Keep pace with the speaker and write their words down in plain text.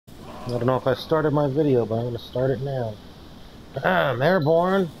don't know if I started my video, but I'm going to start it now. I'm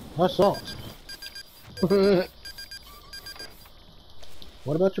airborne. Assault.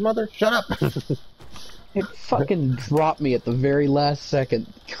 What about your mother? Shut up! It fucking dropped me at the very last second.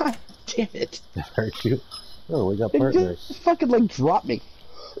 God damn it. Hurt you? Oh, we got It partners. just fucking like dropped me.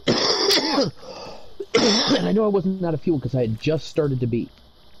 And I know I wasn't out of fuel because I had just started to beat.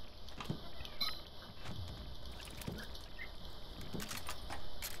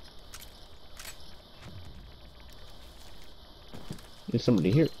 There's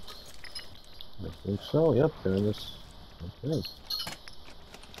somebody here. I think so, yep, there it is. Okay.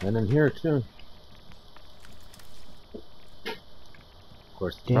 And in here, too. Of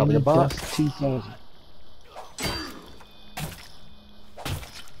course, it's probably a bot. Dust 2000.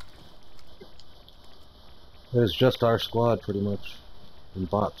 It's just our squad, pretty much. And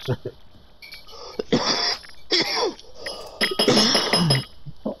bots.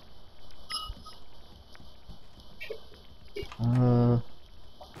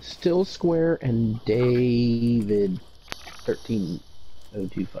 Still Square and David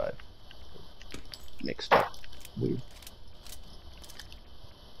 13025 mixed up. Weird.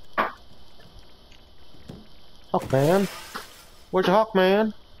 Hawkman? Where's your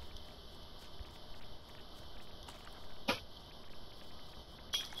Hawkman?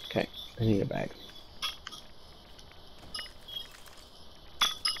 Okay, I need a bag.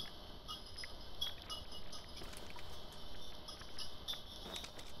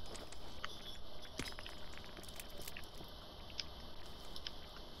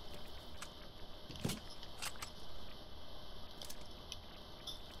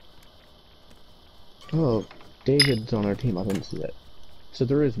 Oh, David's on our team. I didn't see that. So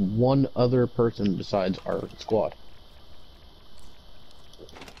there is one other person besides our squad.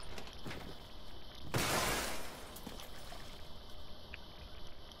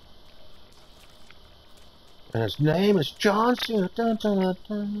 And his name is John Cena. Dun, dun,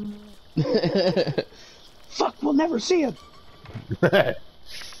 dun, dun. Fuck, we'll never see him. Okay.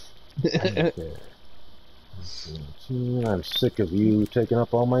 I'm sick of you taking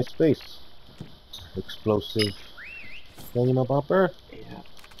up all my space. Explosive thingamabopper. Yeah.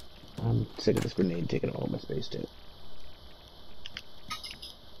 I'm sick of this grenade taking up all my space too.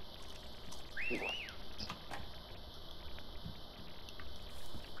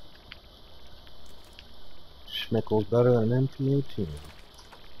 Schmickel's better than an MP18.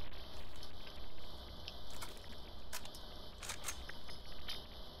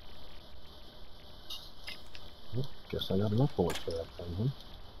 Well, guess I got enough bullets for that thing, huh?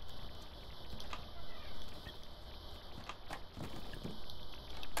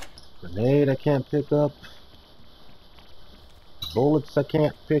 Grenade I can't pick up. Bullets I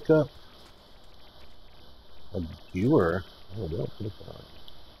can't pick up. A viewer? Oh, they'll put it on.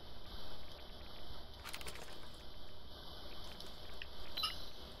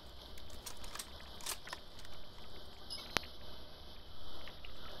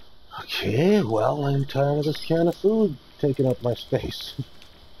 Okay, well, I'm tired of this can of food taking up my space.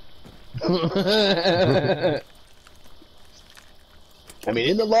 I mean,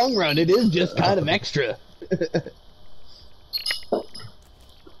 in the long run, it is just kind of extra.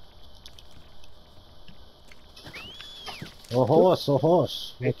 A horse, a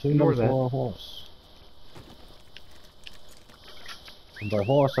horse. My kingdom that. for a horse. And by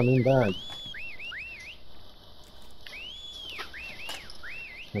horse, I mean bag.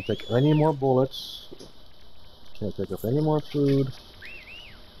 Can't pick any more bullets. Can't pick up any more food.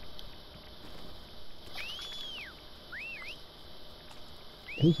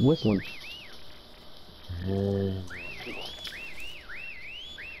 Who's whistling? And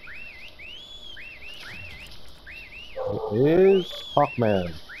it is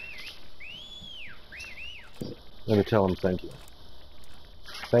Hawkman. Let me tell him thank you.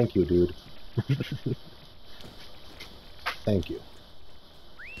 Thank you, dude. Thank you.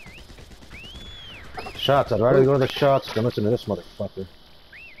 Shots, I'd rather go to the shots than listen to this motherfucker.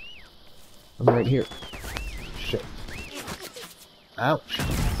 I'm right here. Shit. Ouch.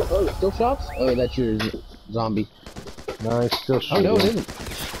 Oh, still shots? Oh, that's your zombie. No, he's still shooting. Oh, no, it isn't.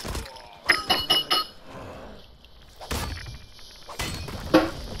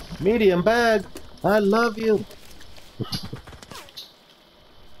 Medium bag! I love you!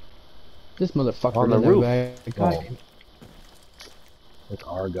 This motherfucker On the in roof. Bag. God. Oh. It's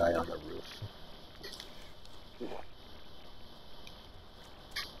our guy on the roof.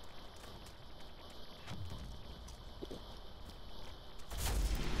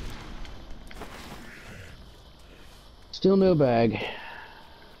 Still no bag.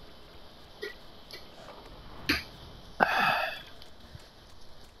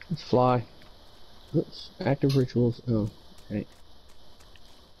 Let's fly. Oops. Active rituals. Oh, okay.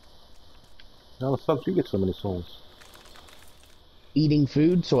 How the fuck did you get so many souls? Eating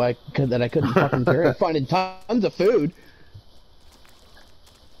food so I couldn't fucking carry. I'm finding tons of food.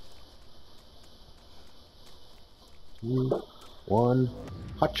 One,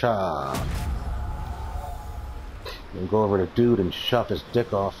 hacha. And go over to dude and shove his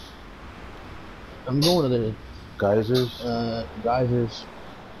dick off. I'm going to the Geysers. geysers.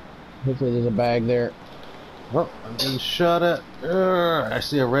 Hopefully there's a bag there. Oh, I'm getting shot at. I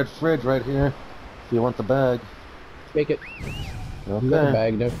see a red fridge right here. If you want the bag. Take it. Okay. You have a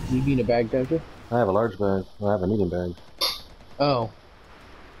bag, don't you? Need a bag, don't you? I have a large bag. I have a medium bag. Oh.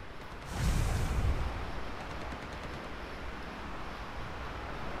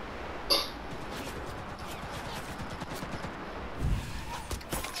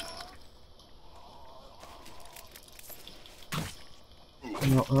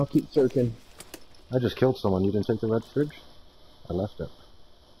 I'll keep searching. I just killed someone. You didn't take the red fridge? I left it.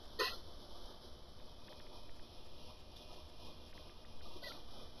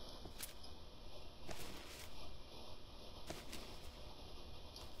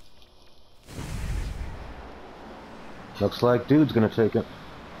 Looks like dude's gonna take it.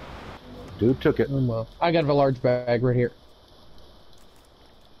 Dude took it. Oh, well. I got a large bag right here.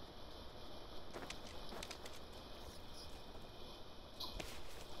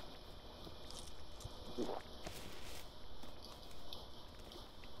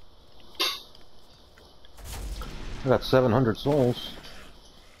 I got 700 souls.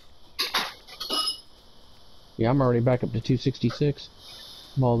 Yeah, I'm already back up to 266.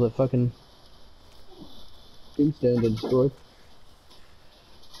 From all the fucking tombstones I destroyed.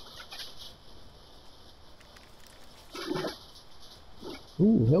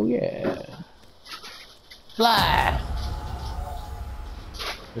 Ooh, hell yeah. Fly!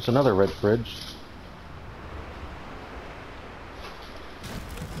 There's another red fridge.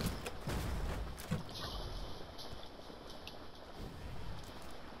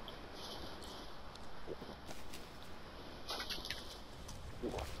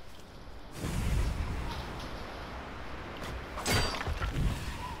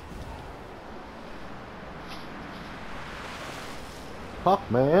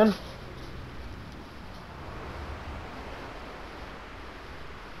 Fuck, man.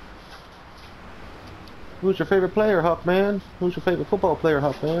 Who's your favorite player, Hawkman? Who's your favorite football player,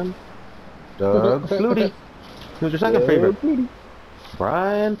 Hawkman? Doug Flutie. Who's your second favorite? Flutie.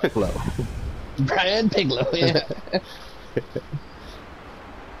 Brian Piccolo. Brian Piccolo, yeah.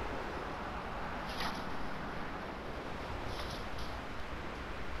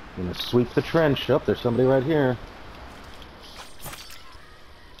 I'm gonna sweep the trench. Oh, there's somebody right here.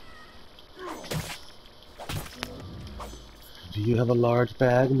 Do you have a large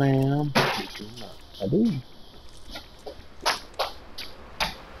bag, ma'am? I do.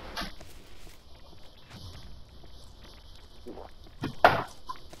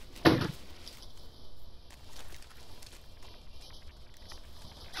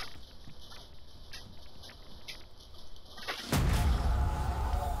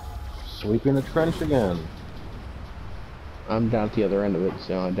 Sweeping the trench again. I'm down at the other end of it,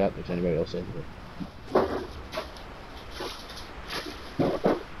 so I doubt there's anybody else in here.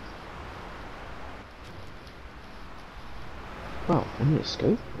 Oh, I need a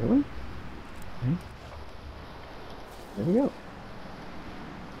scope? Really? Okay. There we go.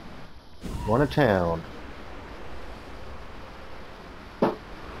 Going to town.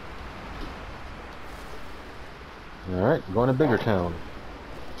 Alright, going to bigger town.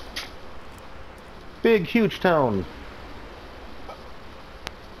 Big, huge town.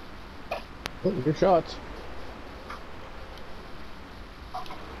 Oh, your shots.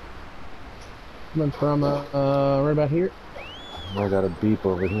 Coming from, right about here. I got a beep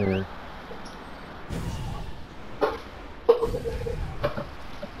over here.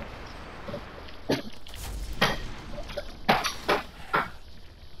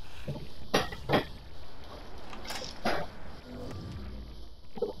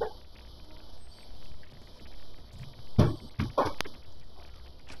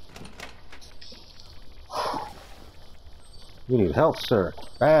 You need help, sir.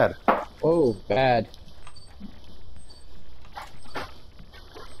 Bad. Oh, bad.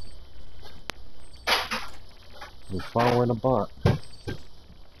 You're following a bot.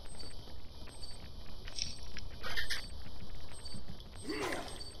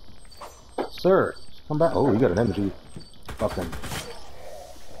 Sir, come back. Oh, you got an energy. Fucking.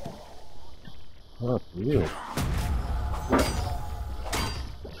 Oh, it's you.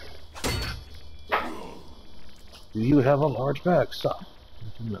 Do you have a large bag, son?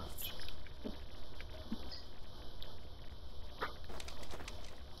 I do not.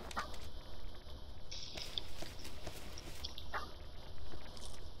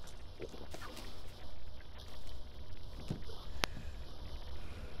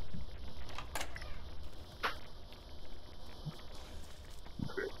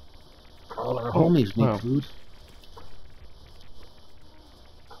 All our homies need food.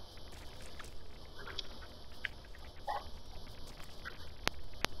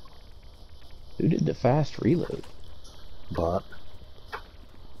 Who did the fast reload? Bot.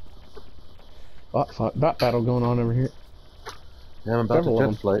 Bot battle going on over here. Yeah, I'm about to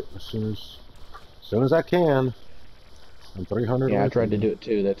jet flight as soon as I can. I'm 300. Yeah, I tried to do it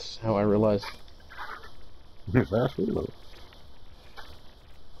too. That's how I realized. Fast reload.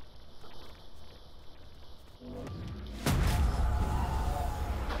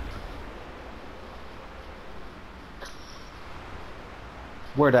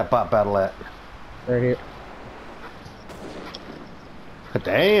 Where'd that bot battle at? Right here.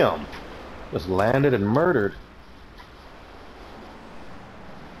 Damn! Just landed and murdered.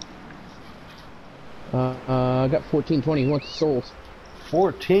 I got 1420. What's the souls?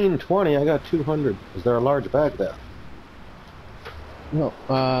 1420. I got 200. Is there a large bag there? No.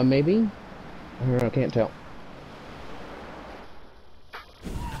 Maybe. I don't know. Can't tell.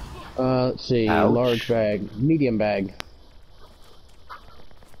 Let's see. Ouch. Large bag, medium bag.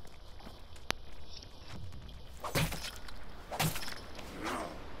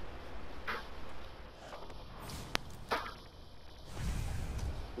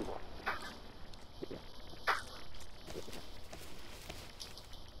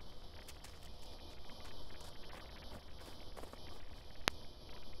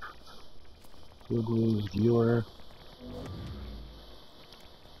 Google's viewer.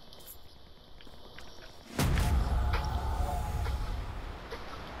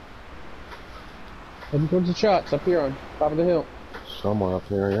 Heading towards the shots up here on top of the hill. Somewhere up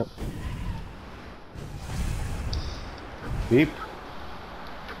there, yep. Beep.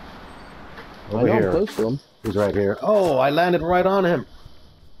 Over here. I'm close to him. He's right here. Oh, I landed right on him.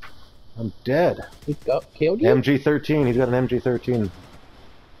 I'm dead. He killed you? MG-13. He's got an MG-13.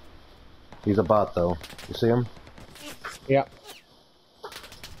 He's a bot, though. You see him? Yeah.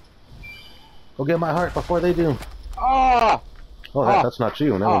 Go get my heart before they do. Ah! Oh, that's not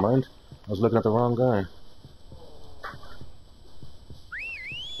you. Never mind. I was looking at the wrong guy.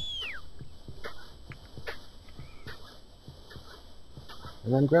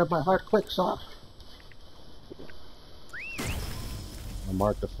 And then grab my heart quick, Saw. I'll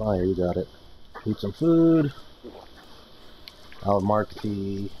mark the fire. You got it. Eat some food. I'll mark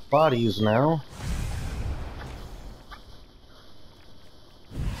the bodies now.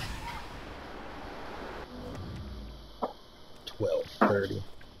 $12.30.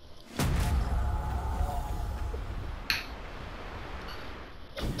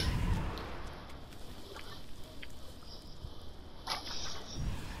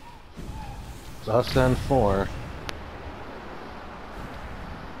 It's us and 4.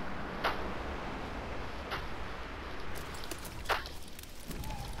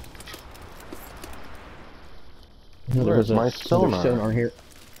 Where's my sonar here?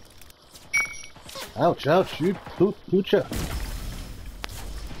 Ouch, ouch, shoot, poocha.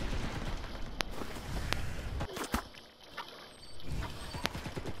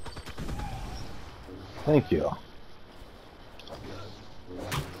 Thank you.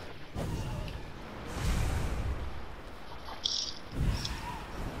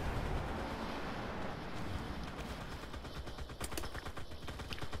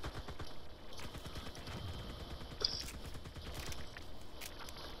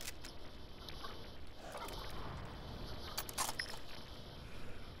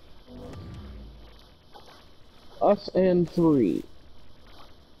 Us and 3.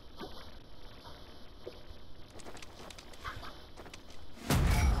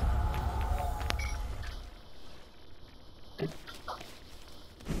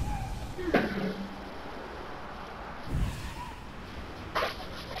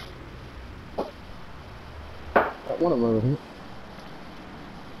 Got one of them over here.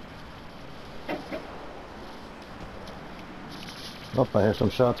 Oh, I hear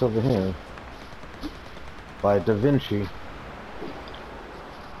some shots over here. By Da Vinci.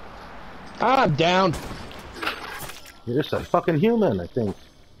 Ah, I'm down. You're just a fucking human, I think.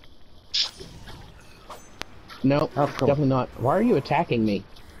 No, definitely not. Why are you attacking me?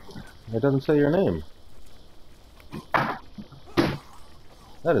 It doesn't say your name.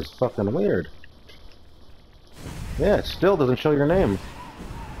 That is fucking weird. Yeah, it still doesn't show your name.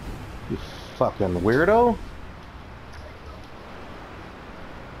 You fucking weirdo.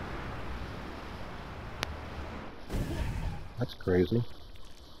 That's crazy.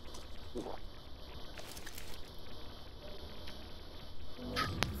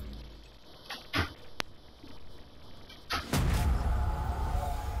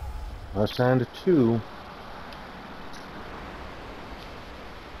 Assigned 2.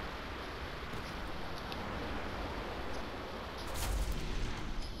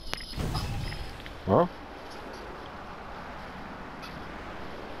 Huh?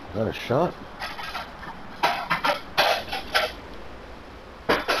 Is that a shot?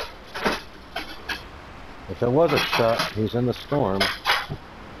 If it was a shot, he's in the storm.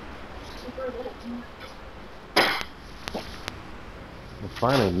 Well,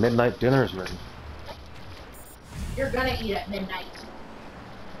 finally, midnight dinner's ready. You're gonna eat at midnight.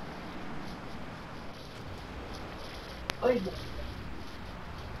 Oh,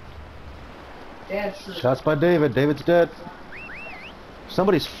 Dad's sure. Shots by David. David's dead.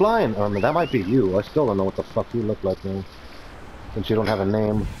 Somebody's flying. That might be you. I still don't know what the fuck you look like now. Since you don't have a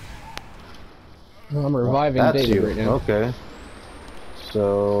name. I'm reviving That's David you. right now. Okay.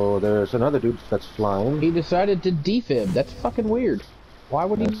 So there's another dude that's flying. He decided to defib. That's fucking weird. Why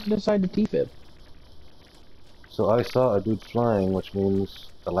would he decide to defib? So I saw a dude flying, which means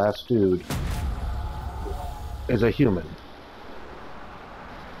the last dude is a human.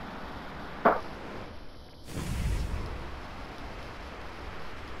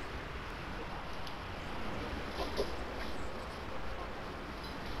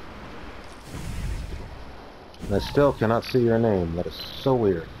 And I still cannot see your name. That is so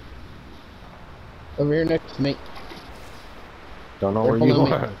weird. Over here next to me. Don't know They're where you below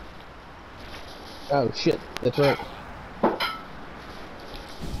me. are. Oh shit, that's right.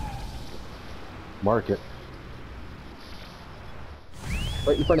 Mark it.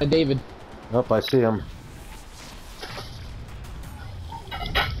 Right in front of David. Oh, I see him.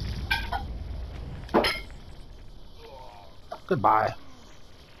 Goodbye.